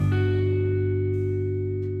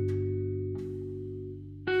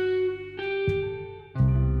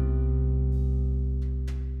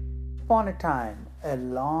upon a time, a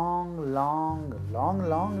long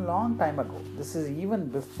time ago, this is even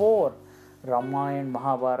before Ramayana,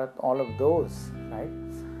 Mahabharata, all of those, right?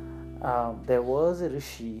 There was a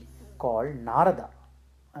rishi called Narada,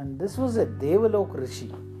 and this was a Devalok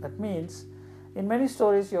rishi. That means, in many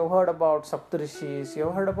stories, you have heard about Saptarishis, you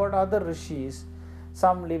have heard about other rishis,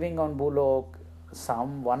 some living on Bhulok,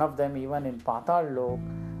 one of them even in Patal Lok,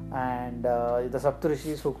 and the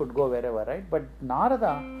Saptarishis who could go wherever, right? But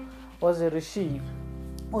Narada was a rishi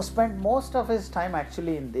who spent most of his time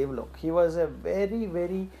actually in Devalok. He was a very,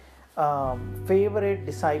 very favorite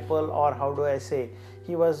disciple, or how do I say,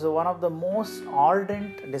 he was one of the most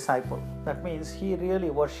ardent disciple. That means he really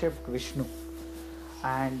worshipped Vishnu.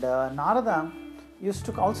 And Narada used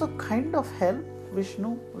to also kind of help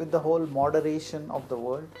Vishnu with the whole moderation of the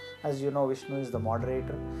world. As you know, Vishnu is the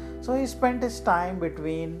moderator. So he spent his time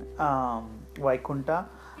between Vaikunta,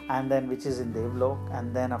 and then which is in Devalok,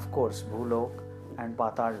 and then of course Bhulok and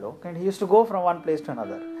Patal Lok, and he used to go from one place to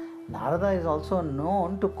another. Narada is also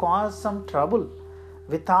known to cause some trouble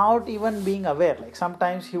without even being aware. Like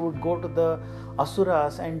sometimes he would go to the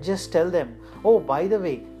Asuras and just tell them, oh, by the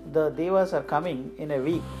way, the Devas are coming in a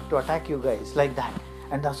week to attack you guys, like that.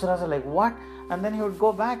 And the Asuras are like, what? And then he would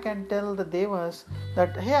go back and tell the Devas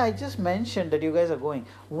that, hey, I just mentioned that you guys are going.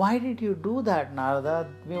 Why did you do that, Narada?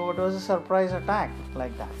 It was a surprise attack,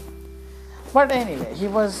 like that. But anyway,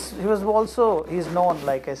 he's known,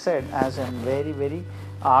 like I said, as a very, very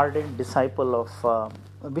ardent disciple of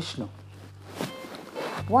Vishnu.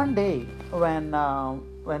 One day,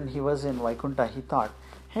 when he was in Vaikunta, he thought,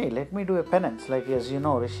 hey, let me do a penance. Like, as you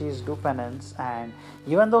know, rishis do penance, and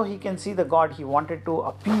even though he can see the god, he wanted to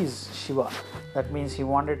appease Shiva. That means he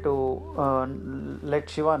wanted to let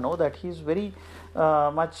Shiva know that he's very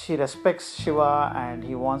much, he respects Shiva and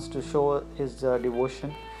he wants to show his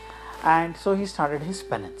devotion. And so he started his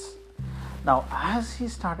penance. Now, as he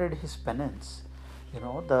started his penance, you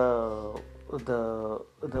know,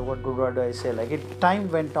 what do I say? Like, time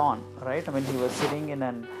went on, right? I mean, he was sitting in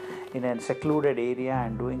a secluded area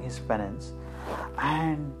and doing his penance,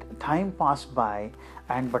 and time passed by,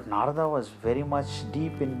 but Narada was very much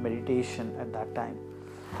deep in meditation at that time,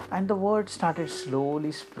 and the word started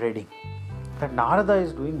slowly spreading that Narada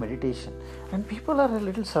is doing meditation, and people are a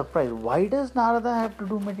little surprised. Why does Narada have to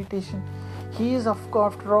do meditation? He is,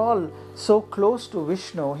 after all, so close to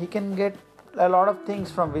Vishnu. He can get a lot of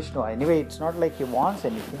things from Vishnu. Anyway, it's not like he wants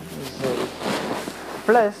anything.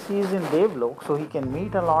 Plus, he is in Devalok, so he can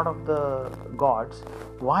meet a lot of the gods.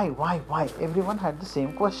 Why? Everyone had the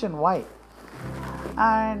same question, why?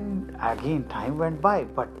 And again, time went by.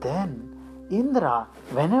 But then, Indra,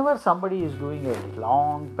 whenever somebody is doing a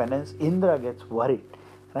long penance, Indra gets worried,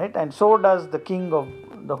 right? And so does the king of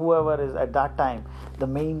whoever is at that time, the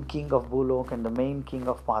main king of Bhulok and the main king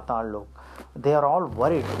of Patal Lok. They are all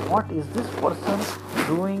worried. What is this person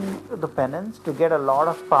doing the penance to get a lot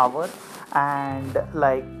of power and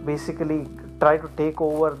like basically try to take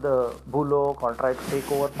over the Bhulok or try to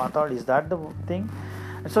take over Patal? Is that the thing?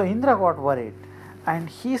 And so Indra got worried and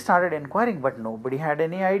he started inquiring, but nobody had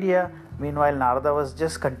any idea. Meanwhile, Narada was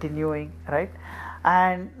just continuing, right?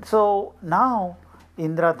 And so now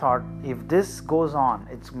Indra thought, if this goes on,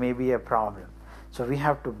 it's maybe a problem. So we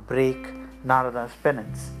have to break Narada's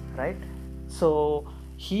penance, right? So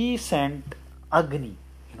he sent Agni,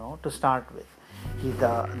 to start with. He's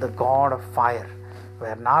the god of fire.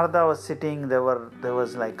 Where Narada was sitting, there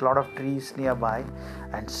was like a lot of trees nearby,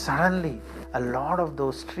 and suddenly a lot of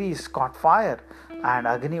those trees caught fire, and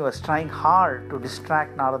Agni was trying hard to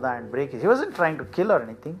distract Narada and break it. He wasn't trying to kill or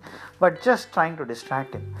anything, but just trying to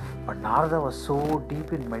distract him. But Narada was so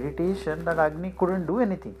deep in meditation that Agni couldn't do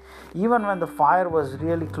anything. Even when the fire was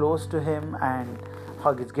really close to him and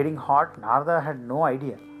it's getting hot, Narada had no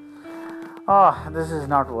idea. This is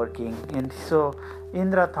not working. And so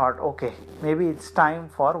Indra thought, okay, maybe it's time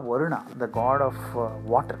for Varuna, the god of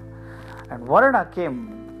water. And Varuna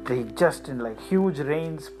came just in like huge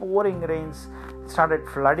rains, pouring rains, started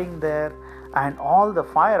flooding there, and all the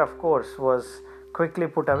fire, of course, was quickly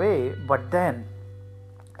put away. But then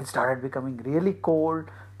it started becoming really cold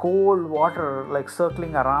water like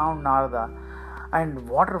circling around Narada, and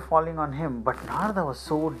water falling on him. But Narada was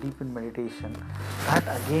so deep in meditation that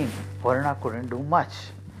again Varuna couldn't do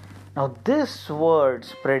much. Now this word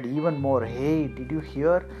spread even more. Hey, did you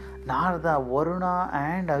hear? Narada, Varuna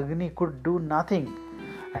and Agni could do nothing.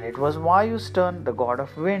 And it was Vayu's turn, the god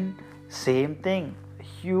of wind. Same thing.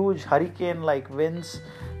 Huge hurricane-like winds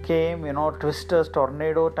came, twisters,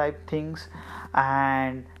 tornado type things.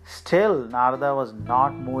 And still Narada was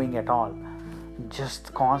not moving at all.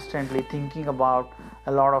 just constantly thinking about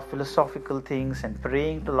a lot of philosophical things and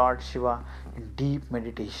praying to Lord Shiva in deep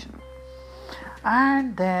meditation.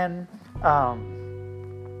 And then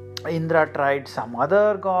Indra tried some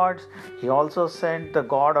other gods. He also sent the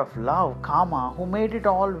god of love, Kama, who made it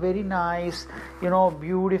all very nice,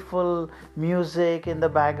 beautiful music in the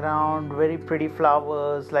background, very pretty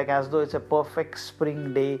flowers, like as though it's a perfect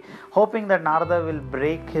spring day, hoping that Narada will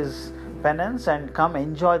break his penance and come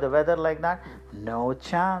enjoy the weather like that. No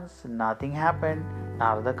chance, nothing happened.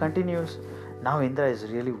 Narada continues. Now Indra is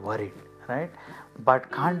really worried, right?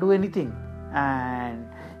 But can't do anything. And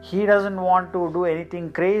he doesn't want to do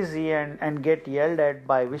anything crazy and get yelled at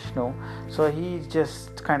by Vishnu, so he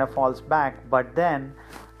just kind of falls back. But then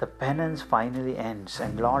the penance finally ends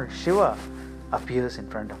and Lord Shiva appears in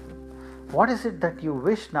front of him. What is it that you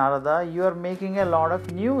wish, Narada? You are making a lot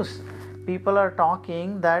of news. People are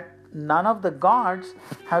talking that none of the gods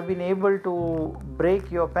have been able to break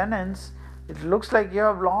your penance. It looks like you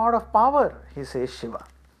have a lot of power, he says Shiva.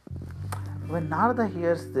 When Narada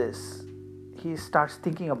hears this, he starts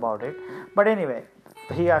thinking about it. But anyway,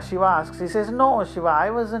 Shiva asks, he says, no, Shiva,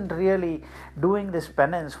 I wasn't really doing this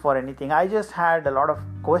penance for anything. I just had a lot of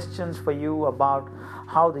questions for you about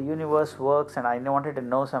how the universe works, and I wanted to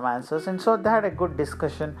know some answers. And so they had a good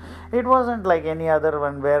discussion. It wasn't like any other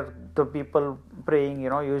one where the people praying,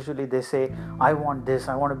 usually they say, I want this,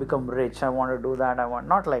 I want to become rich, I want to do that,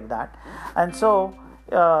 not like that. And so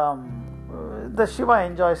the Shiva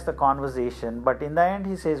enjoys the conversation, but in the end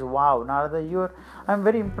he says, wow, Narada, I'm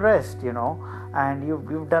very impressed, and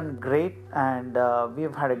you've done great, and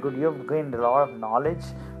you've gained a lot of knowledge,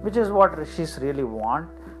 which is what rishis really want,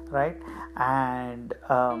 right? And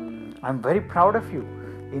I'm very proud of you.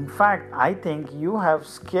 In fact, I think you have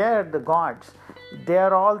scared the gods. They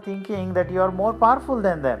are all thinking that you are more powerful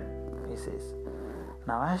than them, he says.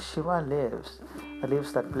 Now as Shiva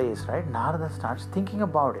leaves that place, right, Narada starts thinking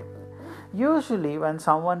about it. Usually when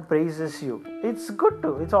someone praises you, it's good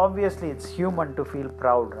to, it's human to feel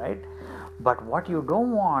proud, right? But what you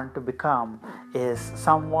don't want to become is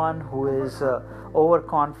someone who is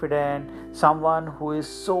overconfident, someone who is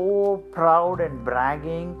so proud and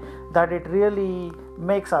bragging that it really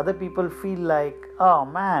makes other people feel like, oh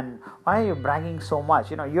man, why are you bragging so much?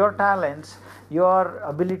 Your talents, your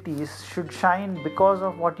abilities should shine because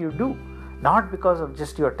of what you do, not because of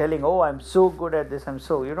just you're telling, oh, I'm so good at this, you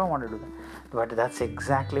don't want to do that. But that's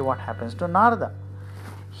exactly what happens to Narada.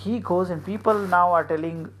 He goes and people now are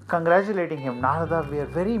congratulating him. Narada, we are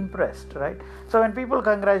very impressed, right? So when people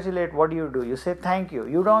congratulate, what do? You say thank you.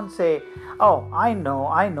 You don't say, oh, I know,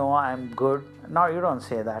 I'm good. No, you don't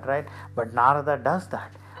say that, right? But Narada does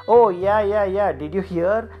that. Oh, yeah. Did you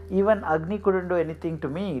hear? Even Agni couldn't do anything to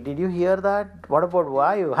me. Did you hear that? What about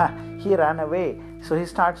Vayu? He ran away. So he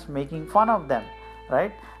starts making fun of them,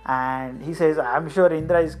 right? And he says, I'm sure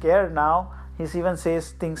Indra is scared now. He even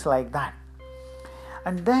says things like that.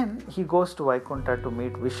 And then he goes to Vaikuntha to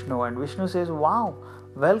meet Vishnu, and Vishnu says, wow,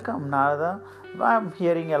 welcome Narada. I'm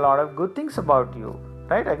hearing a lot of good things about you.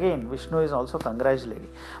 Right? Again, Vishnu is also congratulating.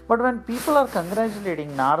 But when people are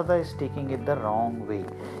congratulating, Narada is taking it the wrong way.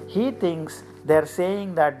 He thinks they're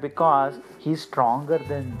saying that because he's stronger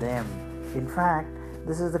than them. In fact,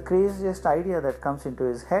 this is the craziest idea that comes into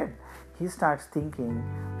his head. He starts thinking,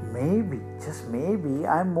 maybe, just maybe,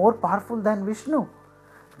 I'm more powerful than Vishnu.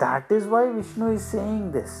 That is why Vishnu is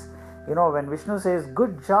saying this. When Vishnu says,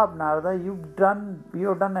 good job Narada, you've done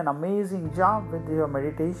an amazing job with your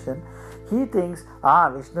meditation, he thinks,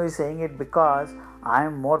 Vishnu is saying it because I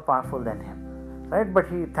am more powerful than him, right? But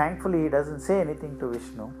thankfully he doesn't say anything to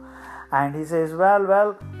Vishnu, and he says,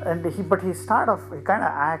 and he kind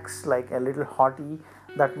of acts like a little haughty.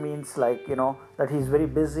 That means that he's very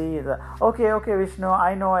busy. Okay Vishnu,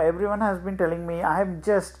 I know everyone has been telling me, I'm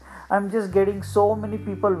just getting so many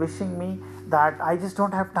people wishing me that I just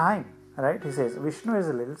don't have time, right? He says, Vishnu is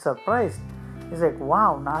a little surprised. He's like,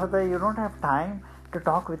 wow, Narada, you don't have time to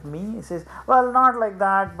talk with me? He says, well, not like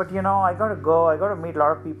that, but I gotta go, I gotta meet a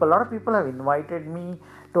lot of people. A lot of people have invited me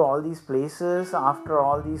to all these places after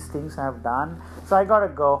all these things I have done, so I gotta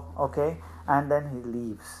go, okay? And then he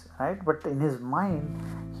leaves, right? But in his mind,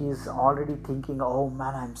 he's already thinking, oh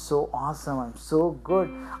man, I'm so awesome, I'm so good.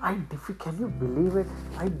 Can you believe it?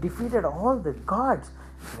 I defeated all the gods.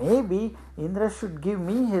 Maybe Indra should give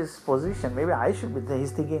me his position. Maybe I should be there.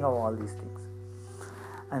 He's thinking of all these things.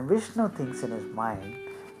 And Vishnu thinks in his mind,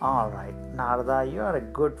 all right, Narada, you are a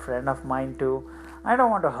good friend of mine too. I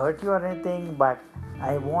don't want to hurt you or anything, but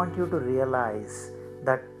I want you to realize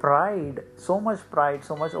that so much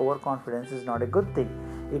overconfidence is not a good thing.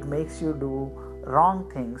 It makes you do wrong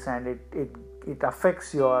things and it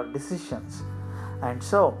affects your decisions. And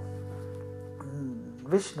so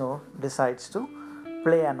Vishnu decides to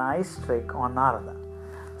play a nice trick on Narada.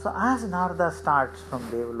 So as Narada starts from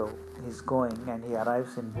Devalok, he's going and he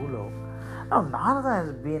arrives in Bhulok. Now Narada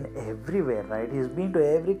has been everywhere, right? He's been to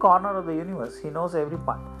every corner of the universe. He knows every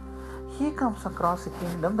part. He comes across a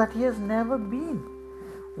kingdom that he has never been.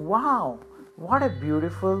 Wow, what a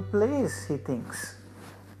beautiful place, he thinks.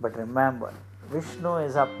 But remember, Vishnu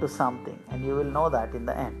is up to something, and you will know that in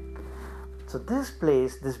the end. So this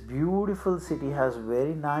place, this beautiful city, has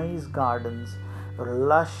very nice gardens,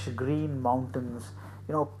 lush green mountains,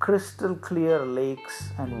 crystal clear lakes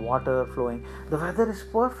and water flowing. The weather is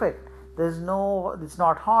perfect. It's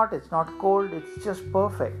not hot, it's not cold, it's just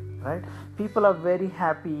perfect, right? People are very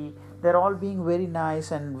happy. They're all being very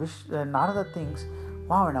nice, and Narada thinks,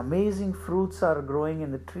 wow, and amazing fruits are growing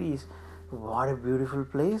in the trees. What a beautiful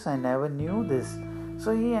place. I never knew this.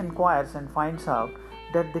 So he inquires and finds out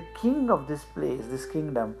that the king of this place, this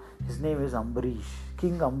kingdom, his name is Ambarish,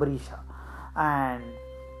 King Ambarisha. And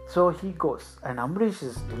so he goes, and Ambarish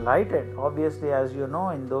is delighted. Obviously, as you know,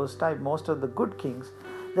 in those times, most of the good kings,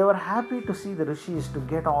 they were happy to see the rishis, to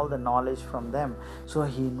get all the knowledge from them. So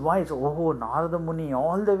he invites, Narada Muni,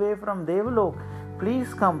 all the way from Devalok,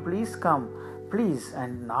 please come, please.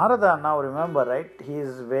 And Narada, now remember, right,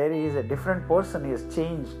 he's a different person. He has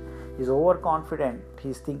changed. He's overconfident.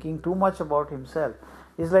 He's thinking too much about himself.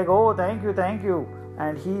 He's like, thank you.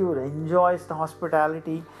 And he enjoys the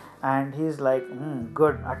hospitality. And he's like,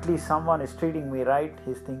 good, at least someone is treating me right,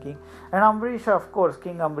 he's thinking. And Ambarisha, of course,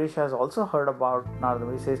 King Ambarisha has also heard about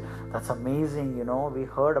Narada. He says, that's amazing, we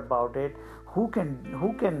heard about it. Who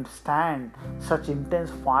can stand such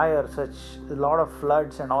intense fire, such a lot of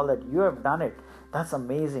floods and all that? You have done it. That's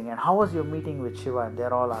amazing. And how was your meeting with Shiva? And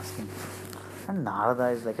they're all asking. And Narada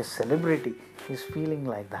is like a celebrity. He's feeling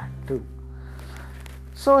like that too.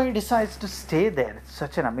 So he decides to stay there. It's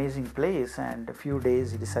such an amazing place, and a few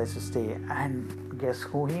days he decides to stay. And guess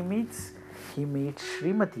who he meets? He meets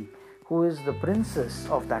Srimati, who is the princess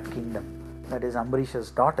of that kingdom. That is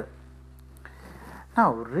Ambarisha's daughter.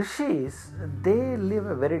 Now, rishis, they live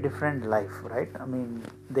a very different life, right? I mean,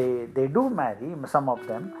 they do marry, some of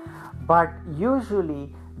them, but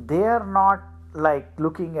usually they are not like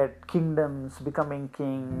looking at kingdoms, becoming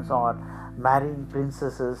kings or marrying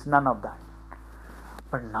princesses, none of that.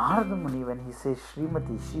 But Narada Muni, when he says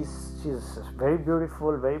Srimati, she's very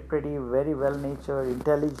beautiful, very pretty, very well-natured,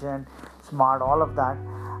 intelligent, smart, all of that.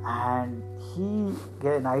 And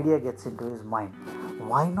an idea gets into his mind.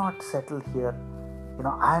 Why not settle here?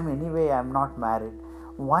 I'm not married.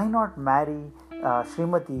 Why not marry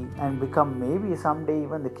Srimati and become maybe someday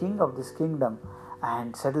even the king of this kingdom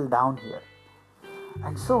and settle down here?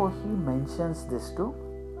 And so he mentions this to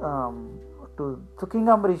King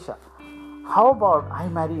Ambarisha. How about I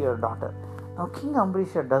marry your daughter? Now King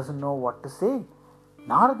Ambarisha doesn't know what to say.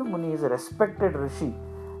 Narada Muni is a respected rishi.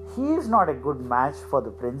 He is not a good match for the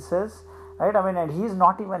princess, right? I mean, and he is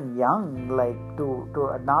not even young, like to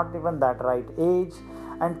not even that right age.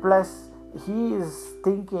 And plus, he is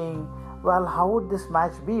thinking, well, how would this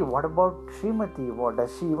match be? What about Srimati? What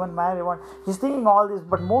does she even marry? He's thinking all this,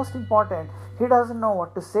 but most important, he doesn't know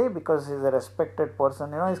what to say because he's a respected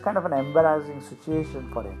person. It's kind of an embarrassing situation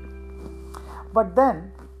for him. But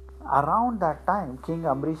then, around that time, King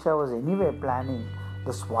Ambarisha was anyway planning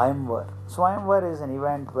the Swayamvar. Swayamvar is an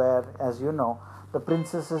event where, as you know, the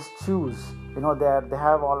princesses choose. They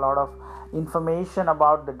have a lot of information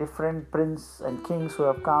about the different prince and kings who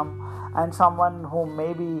have come, and someone whom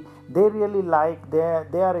maybe they really like, they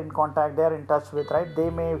are in contact, they are in touch with, right? They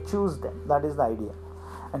may choose them. That is the idea.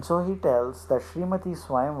 And so he tells that Srimati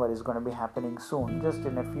Swayamvar is going to be happening soon, just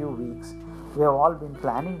in a few weeks. We have all been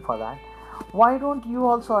planning for that. Why don't you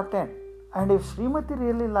also attend? And if Srimati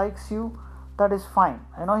really likes you, that is fine.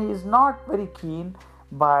 He is not very keen,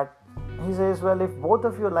 but he says, well, if both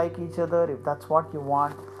of you like each other, if that's what you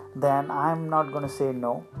want, then I'm not going to say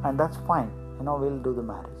no, and that's fine. We'll do the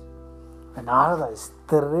marriage. And Narada is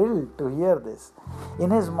thrilled to hear this.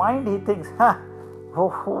 In his mind, he thinks,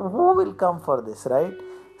 who will come for this, right?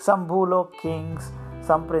 Some Bhulok kings,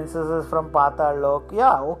 some princesses from Patal Lok.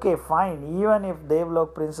 Yeah, okay, fine. Even if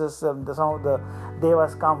Devlok princess, some of the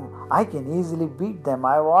Devas come, I can easily beat them.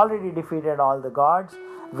 I've already defeated all the gods.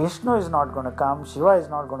 Vishnu is not going to come. Shiva is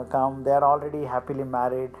not going to come. They are already happily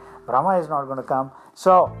married. Brahma is not going to come.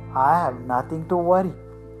 So, I have nothing to worry.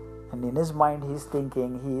 And in his mind, he's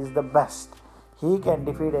thinking he is the best. He can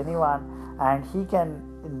defeat anyone, and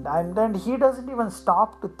then he doesn't even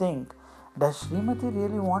stop to think, does Srimati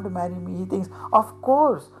really want to marry me? He thinks, of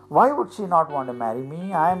course, why would she not want to marry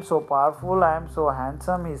me? I am so powerful, I am so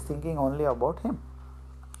handsome. He's thinking only about him.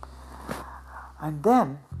 And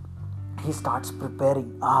then he starts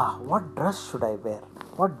preparing. What dress should I wear?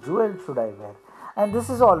 What jewel should I wear? And this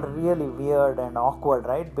is all really weird and awkward,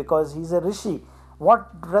 right? Because he's a rishi.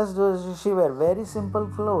 What dress does rishi wear? Very simple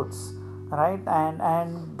clothes, right?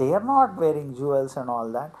 And they are not wearing jewels and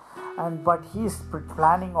all that. But he's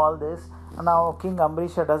planning all this. Now King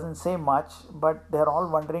Ambrisha doesn't say much, but they're all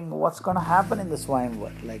wondering what's going to happen in the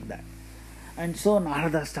Swayamvar, like that. And so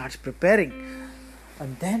Narada starts preparing.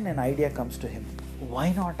 And then an idea comes to him.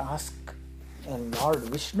 Why not ask Lord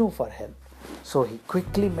Vishnu for help? So he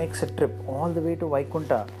quickly makes a trip all the way to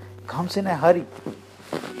Vaikunta, comes in a hurry.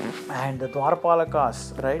 And the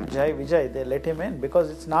Dwarpalakas, right, Jai Vijay, they let him in because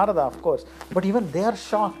it's Narada, of course. But even they are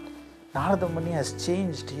shocked. Narada Muni has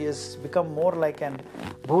changed. He has become more like an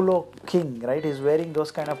Bhulok king, right? He's wearing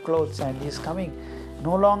those kind of clothes and he's coming.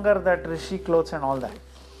 No longer that rishi clothes and all that.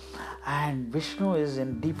 And Vishnu is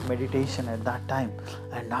in deep meditation at that time.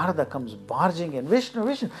 And Narada comes barging in.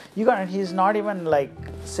 Vishnu, you got it. He's not even like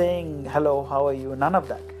saying, hello, how are you? None of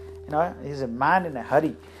that. He's a man in a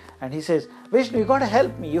hurry. And he says, Vishnu, you got to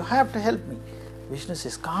help me. You have to help me. Vishnu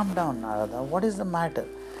says, calm down, Narada. What is the matter?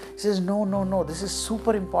 He says, no. This is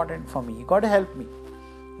super important for me. You got to help me.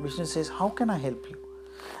 Vishnu says, how can I help you?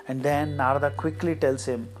 And then Narada quickly tells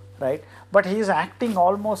him, right? But he is acting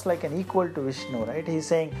almost like an equal to Vishnu, right? He's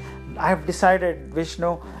saying, I have decided,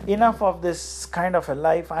 Vishnu, enough of this kind of a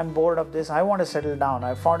life. I'm bored of this. I want to settle down.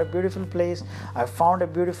 I found a beautiful place. I found a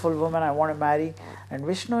beautiful woman I want to marry. And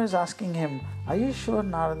Vishnu is asking him, are you sure,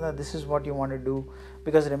 Narada, this is what you want to do?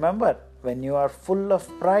 Because remember, when you are full of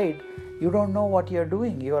pride, you don't know what you're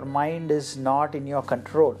doing. Your mind is not in your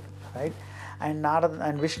control, right? And Narada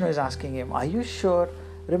and Vishnu is asking him, are you sure?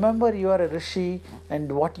 Remember, you are a rishi and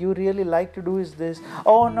what you really like to do is this.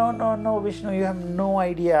 Oh, no, Vishnu, you have no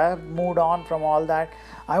idea. I have moved on from all that.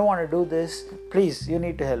 I want to do this. Please, you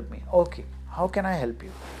need to help me. Okay, how can I help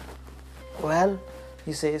you? Well,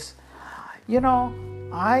 he says,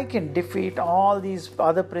 I can defeat all these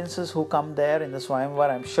other princes who come there in the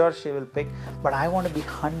Swayamvar. I'm sure she will pick, but I want to be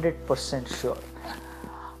 100% sure.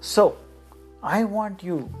 So, I want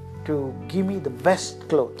you to give me the best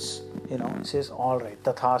clothes. He says, all right,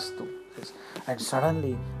 tathastu. And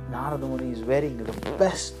suddenly, Narada Muni is wearing the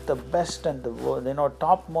best and the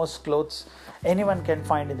topmost clothes anyone can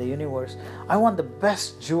find in the universe. I want the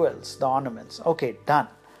best jewels, the ornaments. Okay, done.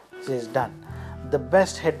 He says, done. The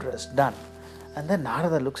best headdress, done. And then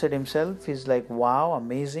Narada looks at himself. He's like, wow,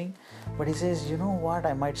 amazing. But he says, you know what?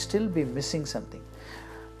 I might still be missing something.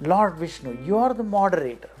 Lord Vishnu, you are the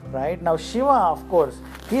moderator, right? Now Shiva, of course,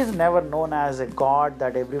 he is never known as a god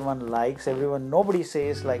that everyone likes. Nobody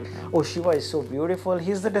says like, oh, Shiva is so beautiful.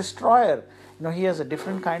 He's the destroyer. He has a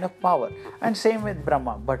different kind of power. And same with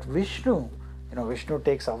Brahma. But Vishnu, Vishnu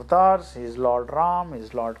takes avatars. He is Lord Ram, he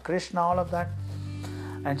is Lord Krishna, all of that.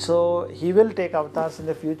 And so he will take avatars in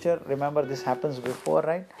the future. Remember, this happens before,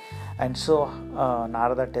 right? And so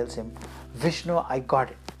Narada tells him, Vishnu, I got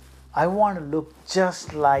it. I want to look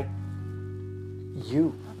just like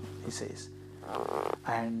you, he says.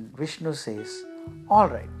 And Vishnu says, all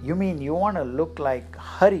right, you mean you want to look like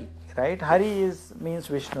Hari, right? Hari means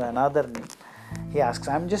Vishnu, another name. He asks,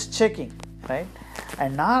 I'm just checking, right?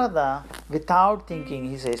 And Narada, without thinking,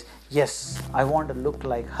 he says, yes, I want to look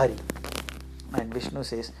like Hari. And Vishnu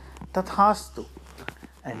says, tathastu.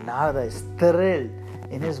 And Narada is thrilled.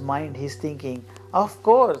 In his mind, he's thinking, of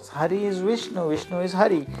course, Hari is Vishnu, Vishnu is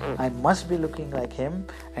Hari. I must be looking like him.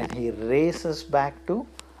 And he races back to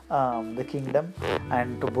the kingdom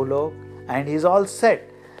and to Bhulok, and he's all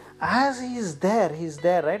set. As he's there,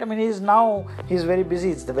 right? I mean, he's very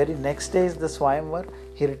busy. It's the very next day is the Swayamvar.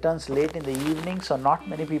 He returns late in the evening, so not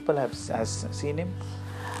many people have seen him.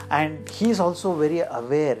 And he's also very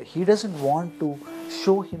aware. He doesn't want to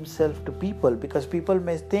show himself to people because people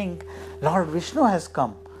may think Lord Vishnu has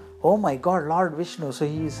come. Oh my God, Lord Vishnu. So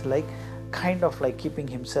he's like kind of like keeping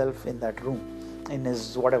himself in that room, in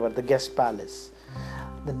his the guest palace.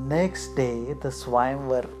 The next day, the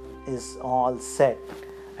Swayamvar is all set,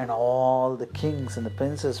 and all the kings and the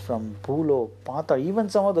princes from Bhulok, Patal, even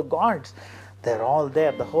some of the gods, they're all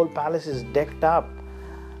there. The whole palace is decked up.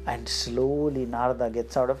 And slowly Narada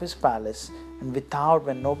gets out of his palace, and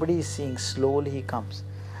when nobody is seeing, slowly he comes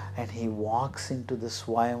and he walks into the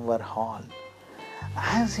Swayamvar hall.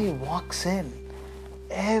 As he walks in,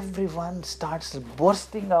 everyone starts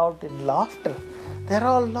bursting out in laughter. They're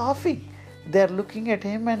all laughing. They're looking at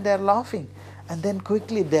him and they're laughing. And then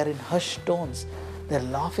quickly they're in hushed tones. They're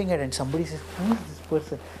laughing at it, and somebody says, who is this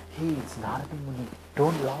person, hey, it's Narada Muni,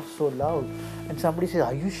 don't laugh so loud. And somebody says,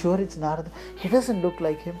 are you sure it's Narada? He doesn't look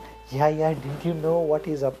like him. Yeah, didn't you know what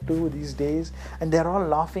he's up to these days? And they're all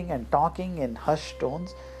laughing and talking in hushed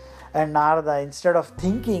tones. And Narada, instead of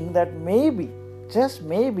thinking that maybe, just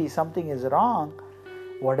maybe something is wrong,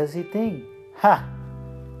 what does he think?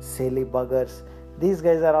 Silly buggers. These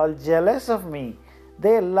guys are all jealous of me.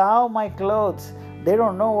 They love my clothes. They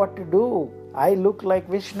don't know what to do. I look like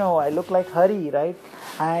Vishnu. I look like Hari, right?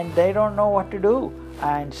 And they don't know what to do.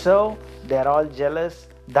 And so they're all jealous.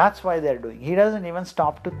 That's why they're doing. He doesn't even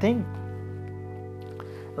stop to think.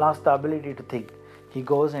 Lost the ability to think. He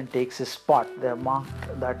goes and takes his spot. They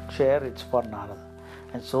marked that chair. It's for Narada.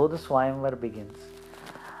 And so the Swayamvar begins.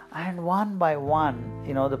 And one by one,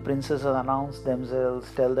 the princesses announce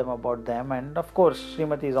themselves, tell them about them. And of course,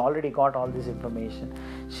 Srimati has already got all this information.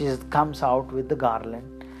 She comes out with the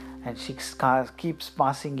garland and she keeps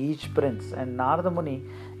passing each prince. And Narada Muni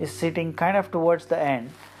is sitting kind of towards the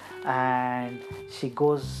end. And she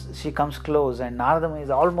comes close. And Narada Muni is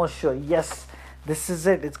almost sure, yes, this is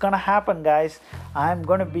it. It's going to happen, guys. I'm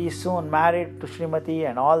going to be soon married to Srimati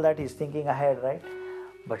and all that. He's thinking ahead, right?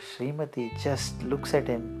 But Srimati just looks at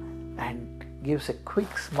him and gives a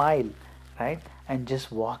quick smile, right? And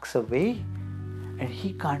just walks away. And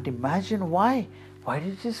he can't imagine why. Why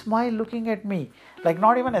did she smile looking at me? Like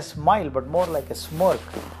not even a smile, but more like a smirk.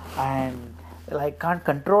 And like can't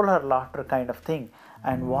control her laughter kind of thing.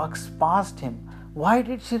 And walks past him. Why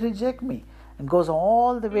did she reject me? And goes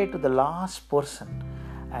all the way to the last person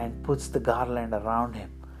and puts the garland around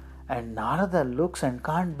him. And Narada looks and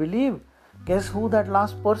can't believe. Guess who that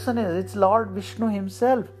last person is? It's Lord Vishnu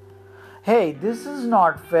himself. Hey, this is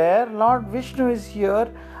not fair. Lord Vishnu is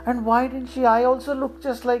here. And why didn't I also look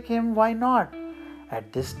just like him? Why not?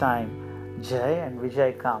 At this time, Jai and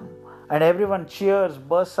Vijay come. And everyone cheers,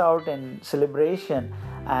 bursts out in celebration.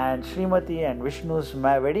 And Srimati and Vishnu's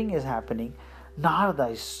wedding is happening. Narada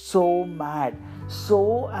is so mad,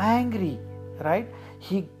 so angry, right?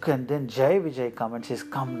 Then Jai Vijay come and says,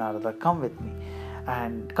 come Narada, come with me.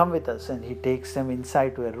 And come with us. And he takes them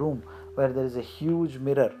inside to a room where there is a huge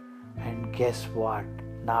mirror. And guess what?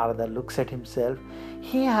 Narada looks at himself.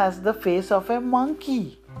 He has the face of a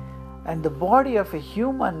monkey and the body of a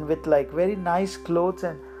human with like very nice clothes.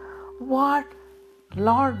 And what?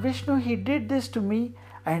 Lord Vishnu, he did this to me.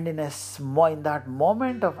 And in that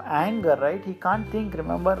moment of anger, right? He can't think,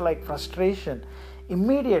 remember, like frustration.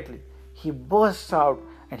 Immediately he bursts out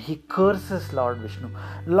and he curses Lord Vishnu.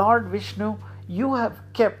 Lord Vishnu, you have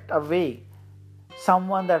kept away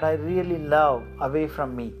someone that I really love away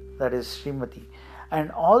from me, that is Srimati.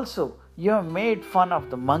 And also, you have made fun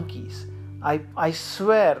of the monkeys. I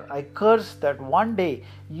swear, I curse that one day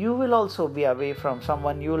you will also be away from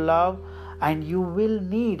someone you love and you will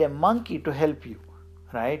need a monkey to help you,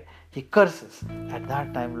 right? He curses. At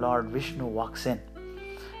that time, Lord Vishnu walks in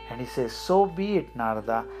and he says, so be it,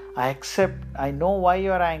 Narada. I accept. I know why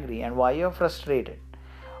you are angry and why you are frustrated.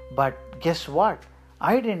 But guess what?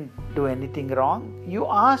 I didn't do anything wrong. You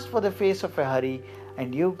asked for the face of a Hari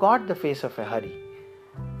and you got the face of a Hari.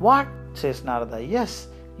 What? Says Narada. Yes,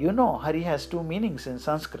 Hari has two meanings in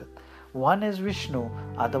Sanskrit. One is Vishnu,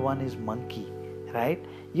 other one is monkey, right?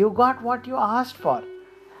 You got what you asked for.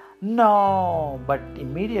 No, but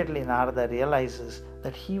immediately Narada realizes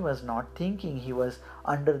that he was not thinking. He was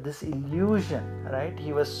under this illusion, right?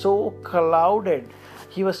 He was so clouded.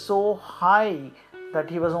 He was so high that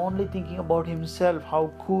he was only thinking about himself,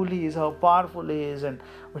 how cool he is, how powerful he is,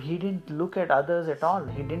 but he didn't look at others at all.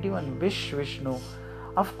 He didn't even wish Vishnu.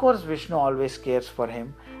 Of course, Vishnu always cares for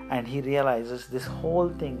him, and he realizes this whole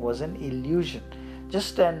thing was an illusion,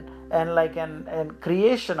 just an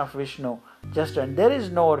creation of Vishnu. And there is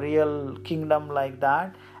no real kingdom like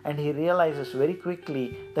that. And he realizes very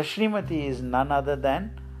quickly that Srimati is none other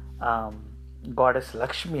than goddess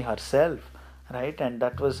Lakshmi herself. Right? And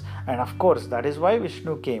of course, that is why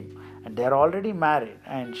Vishnu came. And they are already married.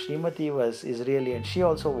 And Srimati is really, and she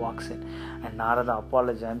also walks in. And Narada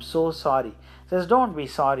apologizes. I'm so sorry. Says, don't be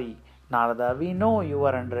sorry, Narada. We know you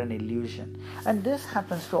are under an illusion. And this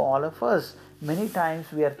happens to all of us. Many times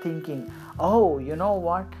we are thinking, oh, you know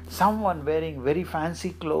what? Someone wearing very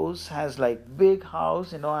fancy clothes, has like big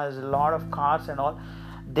house, has a lot of cars and all.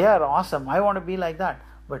 They are awesome. I want to be like that.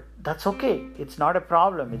 But that's okay. It's not a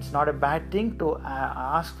problem. It's not a bad thing to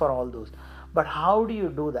ask for all those. But how do you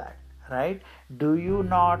do that, right? Do you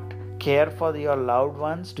not care for your loved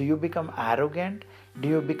ones? Do you become arrogant? Do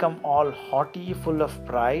you become all haughty, full of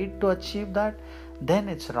pride to achieve that? Then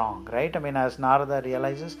it's wrong, right? As Narada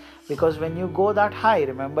realizes, because when you go that high,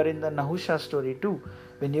 remember in the Nahusha story too,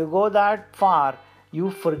 when you go that far, you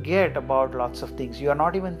forget about lots of things. You are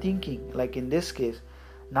not even thinking. Like in this case,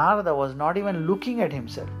 Narada was not even looking at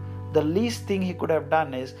himself. The least thing he could have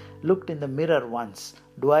done is looked in the mirror once.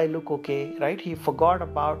 Do I look okay? Right? He forgot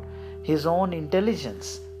about his own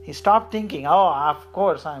intelligence. He stopped thinking, oh, of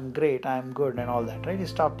course, I'm great, I'm good, and all that. Right? He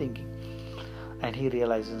stopped thinking. And he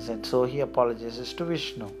realizes, and so he apologizes to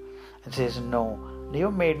Vishnu and says, no, you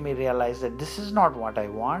made me realize that this is not what I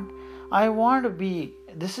want. I want to be,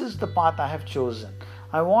 this is the path I have chosen.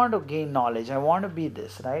 I want to gain knowledge. I want to be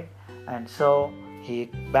this, right? And so he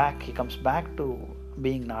comes back to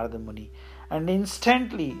being Narada Muni. And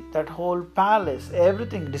instantly that whole palace,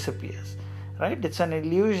 everything disappears, right? It's an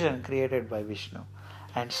illusion created by Vishnu.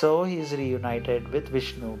 And so he is reunited with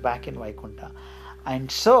Vishnu back in Vaikuntha.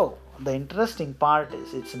 And so the interesting part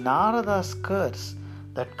is, it's Narada's curse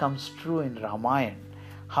that comes true in Ramayana.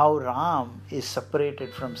 How Ram is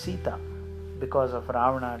separated from Sita because of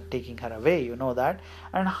Ravana taking her away, you know that.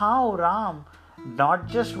 And how Ram, not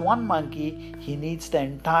just one monkey, he needs the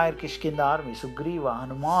entire Kishkinda army, Sugriva,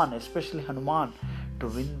 Hanuman, especially Hanuman, to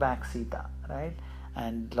win back Sita, right?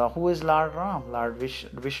 And who is Lord Ram? Lord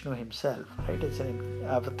Vishnu himself, right? It's an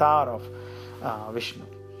avatar of Vishnu.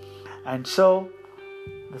 And so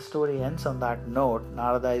the story ends on that note.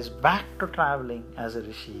 Narada is back to traveling as a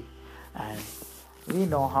rishi, and we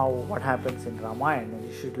know what happens in Ramayana, and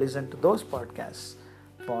you should listen to those podcasts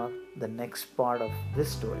for the next part of this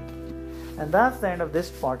story. And that's the end of this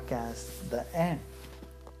podcast, the end.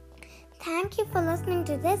 Thank you for listening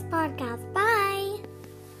to this podcast. Bye.